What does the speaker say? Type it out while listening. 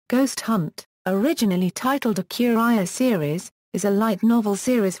Ghost Hunt, originally titled Akuryō Series, is a light novel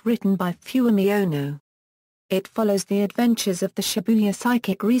series written by Fuyumi Ono. It follows the adventures of the Shibuya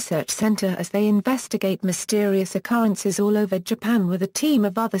Psychic Research Center as they investigate mysterious occurrences all over Japan with a team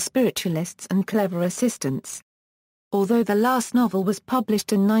of other spiritualists and clever assistants. Although the last novel was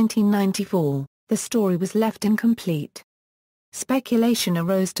published in 1994, the story was left incomplete. Speculation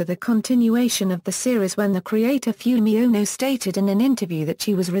arose to the continuation of the series when the creator Fuyumi Ono stated in an interview that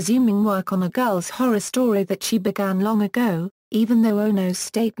she was resuming work on a girl's horror story that she began long ago, even though Ono's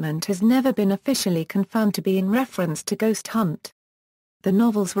statement has never been officially confirmed to be in reference to Ghost Hunt. The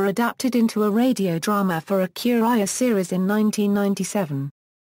novels were adapted into a radio drama for Akuryō Series in 1997.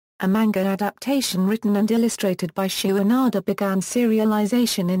 A manga adaptation written and illustrated by Shuonada began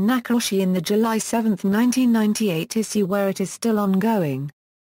serialization in Nakaroshi in the July 7, 1998 issue where it is still ongoing.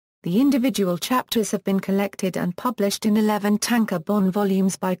 The individual chapters have been collected and published in 11 tankobon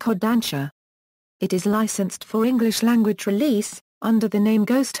volumes by Kodansha. It is licensed for English-language release, under the name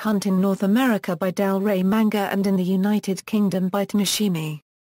Ghost Hunt in North America by Del Rey Manga and in the United Kingdom by Tamashimi.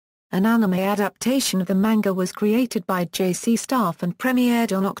 An anime adaptation of the manga was created by JC Staff and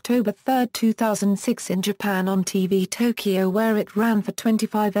premiered on October 3, 2006 in Japan on TV Tokyo where it ran for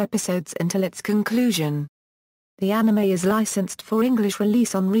 25 episodes until its conclusion. The anime is licensed for English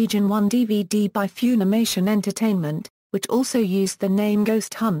release on Region 1 DVD by Funimation Entertainment, which also used the name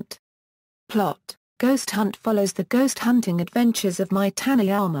Ghost Hunt. Plot: Ghost Hunt follows the ghost hunting adventures of Mai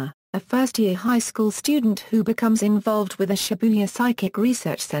Taniyama, a first-year high school student who becomes involved with the Shibuya Psychic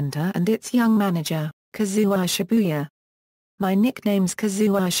Research Center and its young manager, Kazuo Shibuya. Mai nicknames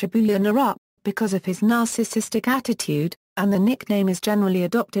Kazuo Shibuya Narup, because of his narcissistic attitude, and the nickname is generally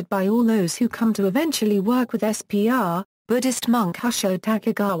adopted by all those who come to eventually work with SPR, Buddhist monk Husho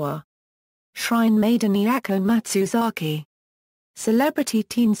Takegawa, Shrine Maiden Iyako Matsuzaki, celebrity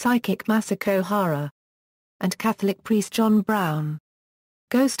teen psychic Masako Hara, and Catholic priest John Brown.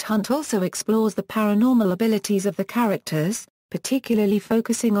 Ghost Hunt also explores the paranormal abilities of the characters, particularly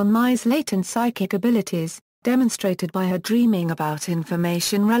focusing on Mai's latent psychic abilities, demonstrated by her dreaming about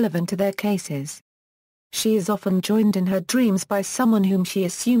information relevant to their cases. She is often joined in her dreams by someone whom she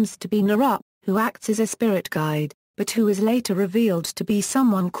assumes to be Narup, who acts as a spirit guide, but who is later revealed to be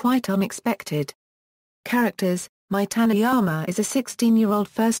someone quite unexpected. Characters: Mai Taniyama is a 16-year-old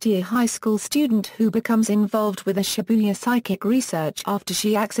first-year high school student who becomes involved with a Shibuya Psychic Research after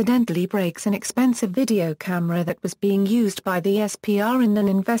she accidentally breaks an expensive video camera that was being used by the SPR in an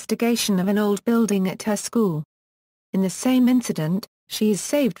investigation of an old building at her school. In the same incident, she is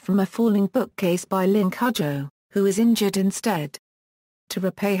saved from a falling bookcase by Lin Kujo, who is injured instead. To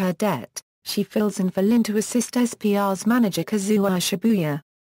repay her debt, she fills in for Lin to assist SPR's manager Kazuo Shibuya.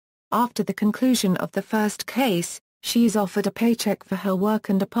 After the conclusion of the first case, she is offered a paycheck for her work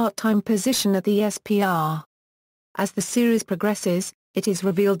and a part-time position at the SPR. As the series progresses, it is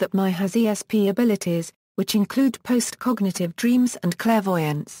revealed that Mai has ESP abilities, which include post-cognitive dreams and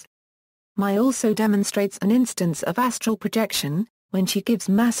clairvoyance. Mai also demonstrates an instance of astral projection, when she gives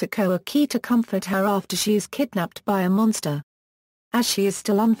Masako a key to comfort her after she is kidnapped by a monster. As she is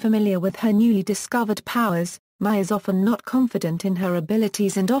still unfamiliar with her newly discovered powers, Mai is often not confident in her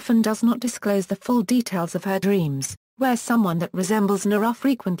abilities and often does not disclose the full details of her dreams, where someone that resembles Narup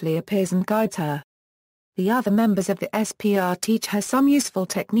frequently appears and guides her. The other members of the SPR teach her some useful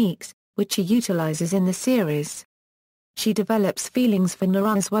techniques, which she utilizes in the series. She develops feelings for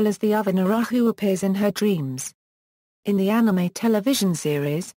Narup as well as the other Narup who appears in her dreams. In the anime television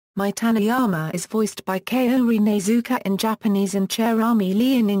series, Mai Taniyama is voiced by Kaori Nezuka in Japanese and Cherami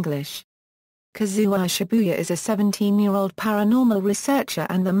Lee in English. Kazuo Shibuya is a 17-year-old paranormal researcher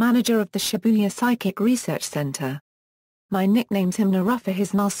and the manager of the Shibuya Psychic Research Center. Mai nicknames him Narup for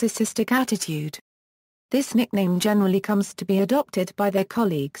his narcissistic attitude. This nickname generally comes to be adopted by their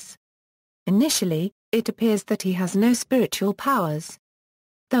colleagues. Initially, it appears that he has no spiritual powers.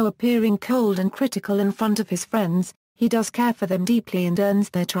 Though appearing cold and critical in front of his friends, he does care for them deeply and earns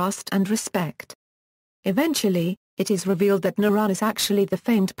their trust and respect. Eventually, it is revealed that Narup is actually the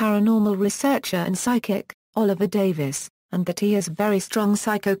famed paranormal researcher and psychic, Oliver Davis, and that he has very strong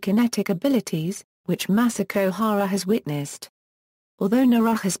psychokinetic abilities, which Masako Hara has witnessed. Although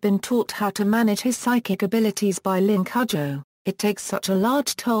Narup has been taught how to manage his psychic abilities by Lin Kujo, it takes such a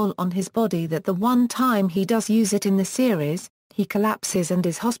large toll on his body that the one time he does use it in the series, he collapses and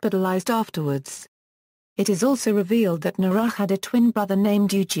is hospitalized afterwards. It is also revealed that Narup had a twin brother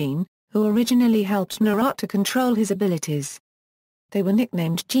named Eugene, who originally helped Narup to control his abilities. They were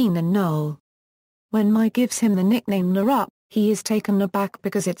nicknamed Gene and Noel. When Mai gives him the nickname Narup, he is taken aback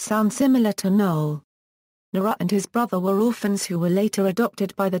because it sounds similar to Noel. Nara and his brother were orphans who were later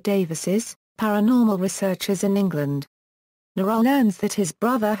adopted by the Davises, paranormal researchers in England. Nara learns that his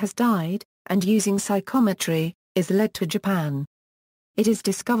brother has died, and using psychometry, is led to Japan. It is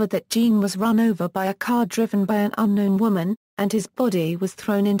discovered that Jean was run over by a car driven by an unknown woman, and his body was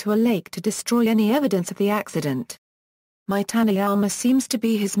thrown into a lake to destroy any evidence of the accident. Mai Taniyama seems to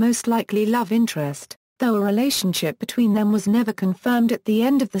be his most likely love interest, though a relationship between them was never confirmed at the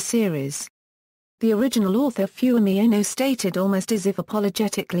end of the series. The original author Fuyumi Ono stated almost as if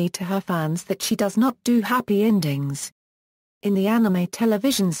apologetically to her fans that she does not do happy endings. In the anime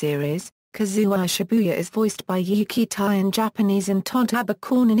television series, Kazuya Shibuya is voiced by Yuki Tai in Japanese and Todd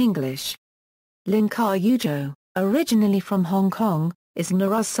Abercorn in English. Lin Ka-yujo, originally from Hong Kong, is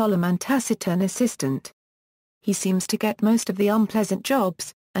Nara's solemn and taciturn assistant. He seems to get most of the unpleasant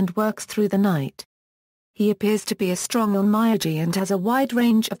jobs, and works through the night. He appears to be a strong onmyoji and has a wide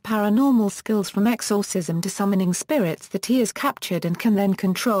range of paranormal skills from exorcism to summoning spirits that he has captured and can then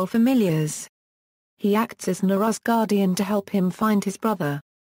control familiars. He acts as Nara's guardian to help him find his brother.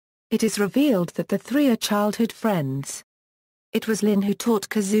 It is revealed that the three are childhood friends. It was Lin who taught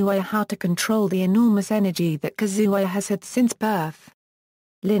Kazuya how to control the enormous energy that Kazuya has had since birth.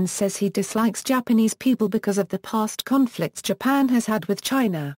 Lin says he dislikes Japanese people because of the past conflicts Japan has had with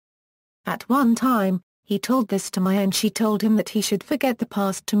China. At one time, he told this to Mai and she told him that he should forget the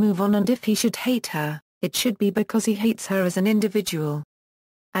past to move on, and if he should hate her, it should be because he hates her as an individual.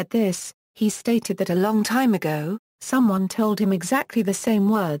 At this, he stated that a long time ago, someone told him exactly the same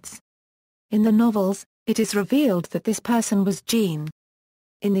words. In the novels, it is revealed that this person was Jean.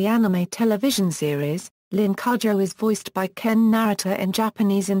 In the anime television series, Lin Kajo is voiced by Ken Narita in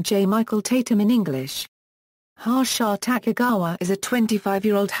Japanese and J. Michael Tatum in English. Harsha Takegawa is a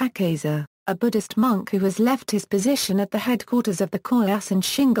 25-year-old Hakuryō, a Buddhist monk who has left his position at the headquarters of the Kōyasan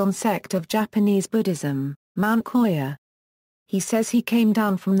Shingon sect of Japanese Buddhism, Mount Koya. He says he came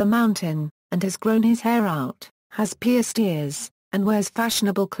down from the mountain, and has grown his hair out, has pierced ears, and wears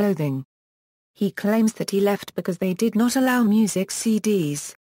fashionable clothing. He claims that he left because they did not allow music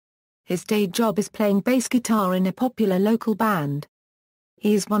CDs. His day job is playing bass guitar in a popular local band.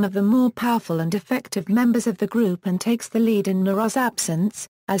 He is one of the more powerful and effective members of the group and takes the lead in Nara's absence,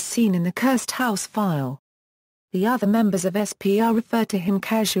 as seen in the Cursed House file. The other members of SPR refer to him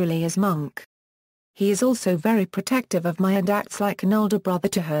casually as Monk. He is also very protective of Mai and acts like an older brother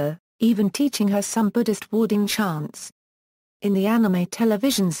to her, even teaching her some Buddhist warding chants. In the anime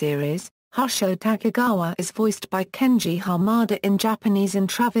television series, Harsha Takegawa is voiced by Kenji Hamada in Japanese and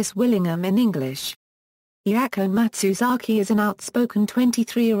Travis Willingham in English. Yako Matsuzaki is an outspoken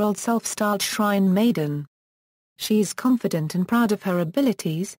 23-year-old self-styled shrine maiden. She is confident and proud of her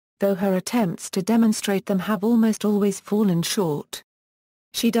abilities, though her attempts to demonstrate them have almost always fallen short.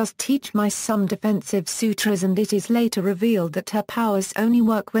 She does teach Mai some defensive sutras, and it is later revealed that her powers only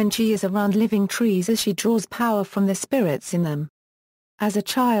work when she is around living trees, as she draws power from the spirits in them. As a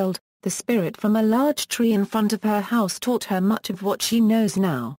child, the spirit from a large tree in front of her house taught her much of what she knows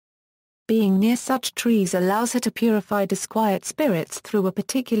now. Being near such trees allows her to purify disquiet spirits through a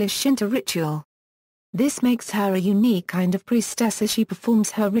particular Shinto ritual. This makes her a unique kind of priestess, as she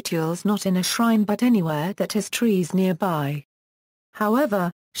performs her rituals not in a shrine but anywhere that has trees nearby.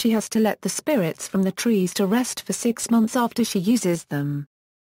 However, she has to let the spirits from the trees to rest for 6 months after she uses them.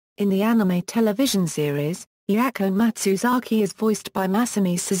 In the anime television series, Yako Matsuzaki is voiced by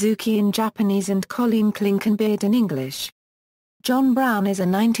Masami Suzuki in Japanese and Colleen Klinkenbeard in English. John Brown is a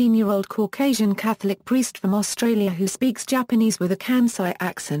 19-year-old Caucasian Catholic priest from Australia who speaks Japanese with a Kansai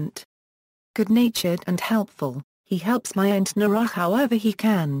accent. Good-natured and helpful, he helps Mai and Nara however he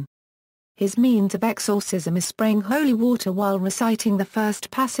can. His means of exorcism is spraying holy water while reciting the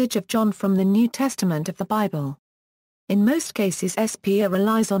first passage of John from the New Testament of the Bible. In most cases, SPA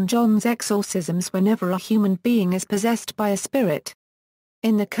relies on John's exorcisms whenever a human being is possessed by a spirit.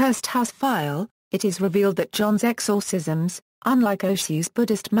 In the Cursed House file, it is revealed that John's exorcisms, unlike Oshu's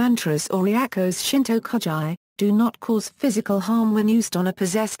Buddhist mantras or Ryako's Shinto kojai, do not cause physical harm when used on a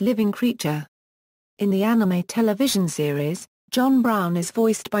possessed living creature. In the anime television series, John Brown is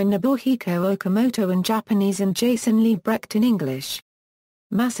voiced by Nobuhiko Okamoto in Japanese and Jason Lee Brecht in English.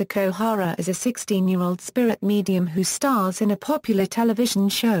 Masako Hara is a 16-year-old spirit medium who stars in a popular television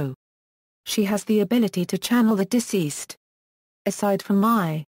show. She has the ability to channel the deceased. Aside from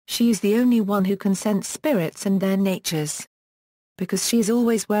Mai, she is the only one who can sense spirits and their natures. Because she is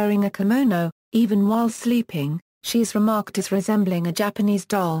always wearing a kimono, even while sleeping, she is remarked as resembling a Japanese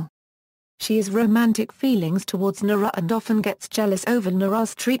doll. She has romantic feelings towards Nara and often gets jealous over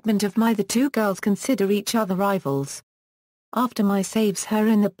Nara's treatment of Mai. The two girls consider each other rivals. After Mai saves her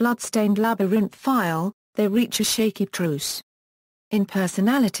in the blood-stained labyrinth file, they reach a shaky truce. In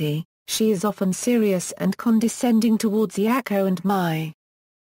personality, she is often serious and condescending towards Ayako and Mai.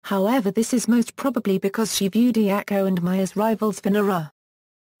 However, this is most probably because she viewed Ayako and Mai as rivals for Nara.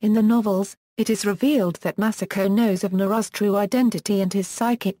 In the novels, it is revealed that Masako knows of Nara's true identity and his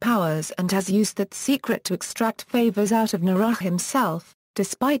psychic powers and has used that secret to extract favors out of Nara himself,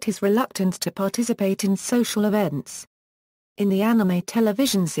 despite his reluctance to participate in social events. In the anime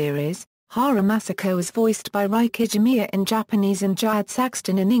television series, Hara Masako is voiced by Rai Kijimiya in Japanese and Jayad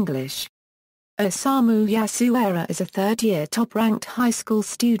Saxton in English. Osamu Yasuera is a third-year top-ranked high school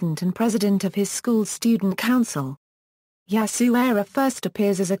student and president of his school's student council. Yasuera first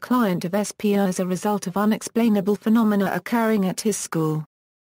appears as a client of SPR as a result of unexplainable phenomena occurring at his school.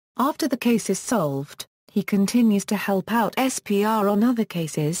 After the case is solved, he continues to help out SPR on other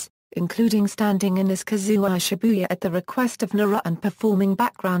cases, including standing in as Kazuo Shibuya at the request of Nara and performing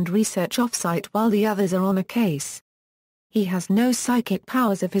background research off-site while the others are on a case. He has no psychic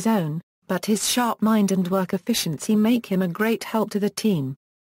powers of his own, but his sharp mind and work efficiency make him a great help to the team.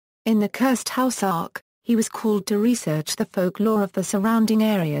 In the Cursed House arc, he was called to research the folklore of the surrounding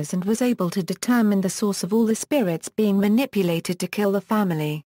areas and was able to determine the source of all the spirits being manipulated to kill the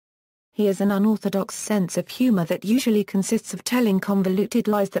family. He has an unorthodox sense of humor that usually consists of telling convoluted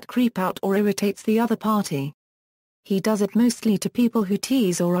lies that creep out or irritates the other party. He does it mostly to people who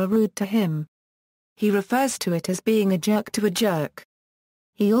tease or are rude to him. He refers to it as being a jerk to a jerk.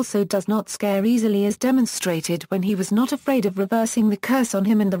 He also does not scare easily, as demonstrated when he was not afraid of reversing the curse on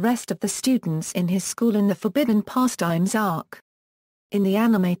him and the rest of the students in his school in the Forbidden Pastimes arc. In the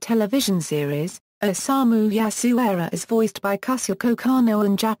anime television series, Osamu Yasuera is voiced by Kasuko Kano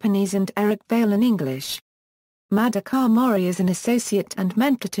in Japanese and Eric Vale in English. Madoka Mori is an associate and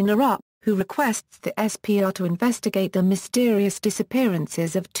mentor to Nara, who requests the SPR to investigate the mysterious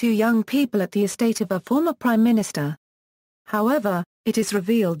disappearances of two young people at the estate of a former prime minister. However, it is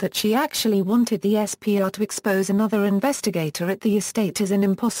revealed that she actually wanted the SPR to expose another investigator at the estate as an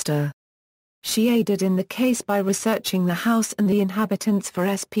imposter. She aided in the case by researching the house and the inhabitants for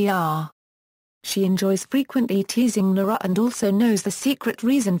SPR. She enjoys frequently teasing Nara and also knows the secret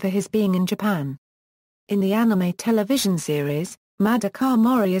reason for his being in Japan. In the anime television series, Madoka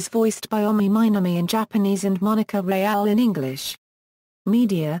Mori is voiced by Omi Minami in Japanese and Monica Real in English.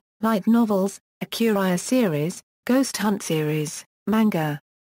 Media, light novels, Akuryō Series, Ghost Hunt series, manga.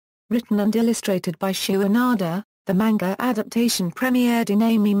 Written and illustrated by Shu Inada, the manga adaptation premiered in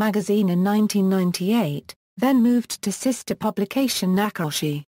Ami magazine in 1998, then moved to sister publication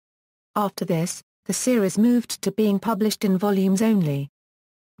Nakaroshi. After this, the series moved to being published in volumes only.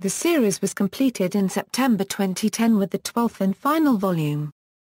 The series was completed in September 2010 with the 12th and final volume.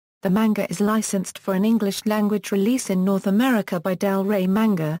 The manga is licensed for an English-language release in North America by Del Rey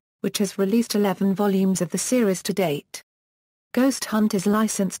Manga, which has released 11 volumes of the series to date. Ghost Hunt is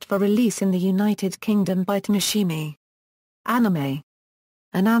licensed for release in the United Kingdom by Tamashimi. Anime.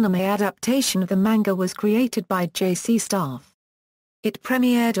 An anime adaptation of the manga was created by JC Staff. It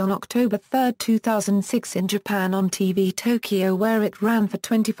premiered on October 3, 2006 in Japan on TV Tokyo, where it ran for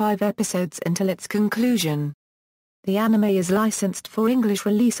 25 episodes until its conclusion. The anime is licensed for English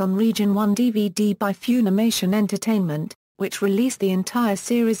release on Region 1 DVD by Funimation Entertainment, which released the entire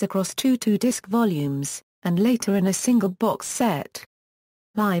series across two 2-disc volumes, and later in a single box set.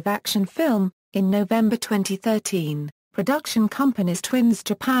 Live-action film. In November 2013, production companies Twins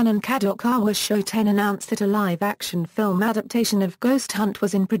Japan and Kadokawa Shoten announced that a live-action film adaptation of Ghost Hunt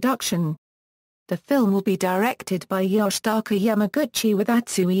was in production. The film will be directed by Yoshitaka Yamaguchi, with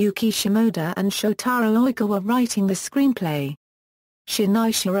Atsuyuki Shimoda and Shotaro Oikawa writing the screenplay.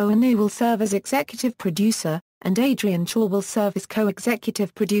 Shinichiro Inu will serve as executive producer, and Adrian Shaw will serve as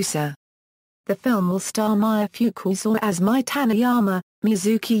co-executive producer. The film will star Maya Fukuzawa as Mai Taniyama,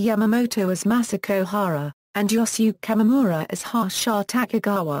 Mizuki Yamamoto as Masako Hara, and Yosuke Kamimura as Harsha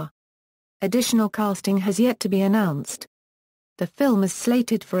Takegawa. Additional casting has yet to be announced. The film is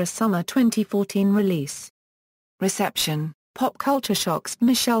slated for a summer 2014 release. Reception. Pop culture shocks.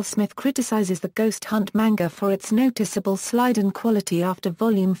 Michelle Smith criticizes the Ghost Hunt manga for its noticeable slide in quality after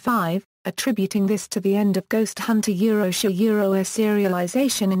Volume 5, attributing this to the end of Ghost Hunter Eurosha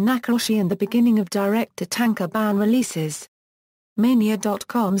serialization in Nakaroshi and the beginning of direct-to-tanker ban releases.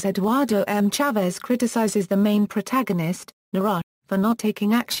 Mania.com's Eduardo M. Chavez criticizes the main protagonist, Nara, for not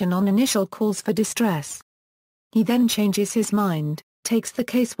taking action on initial calls for distress. He then changes his mind, takes the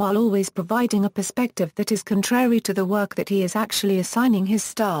case while always providing a perspective that is contrary to the work that he is actually assigning his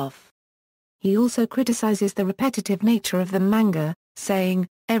staff. He also criticizes the repetitive nature of the manga, saying,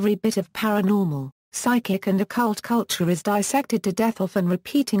 "Every bit of paranormal, psychic and occult culture is dissected to death, often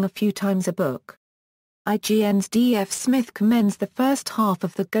repeating a few times a book." IGN's D.F. Smith commends the first half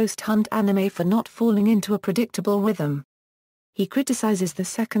of the Ghost Hunt anime for not falling into a predictable rhythm. He criticizes the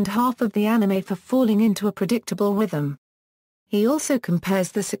second half of the anime for falling into a predictable rhythm. He also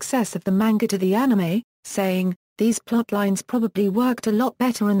compares the success of the manga to the anime, saying, "These plotlines probably worked a lot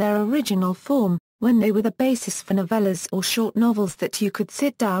better in their original form, when they were the basis for novellas or short novels that you could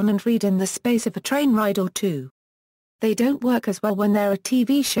sit down and read in the space of a train ride or two. They don't work as well when they're a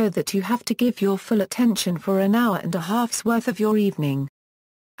TV show that you have to give your full attention for an hour and a half's worth of your evening."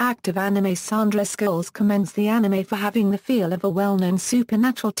 Active Anime Sandra Scholes commends the anime for having the feel of a well-known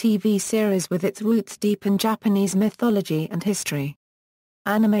supernatural TV series with its roots deep in Japanese mythology and history.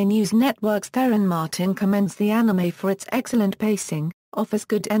 Anime News Network's Theron Martin commends the anime for its excellent pacing, offers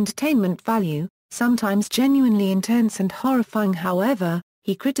good entertainment value, sometimes genuinely intense and horrifying. However,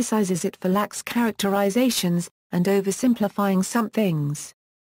 he criticizes it for lax characterizations, and oversimplifying some things.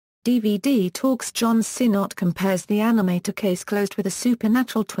 DVD Talks John Sinnott compares the anime to Case Closed with a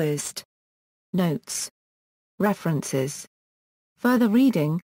supernatural twist. Notes. References. Further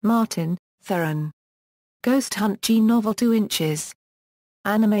reading, Martin, Theron. Ghost Hunt G-Novel 2 inches.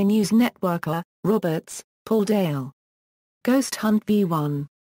 Anime News Networker, Roberts, Paul Dale. Ghost Hunt V1.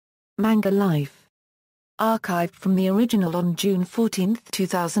 Manga Life. Archived from the original on June 14,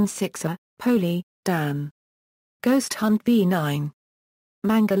 2006. Poley, Dan. Ghost Hunt V9.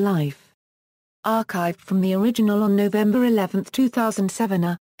 Manga Life. Archived from the original on November 11,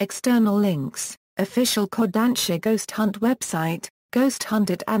 2007. External links, official Kodansha Ghost Hunt website, Ghost Hunt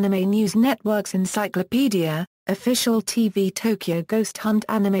at Anime News Network's Encyclopedia, official TV Tokyo Ghost Hunt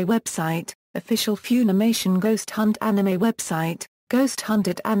anime website, official Funimation Ghost Hunt anime website, Ghost Hunt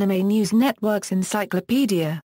at Anime News Network's Encyclopedia.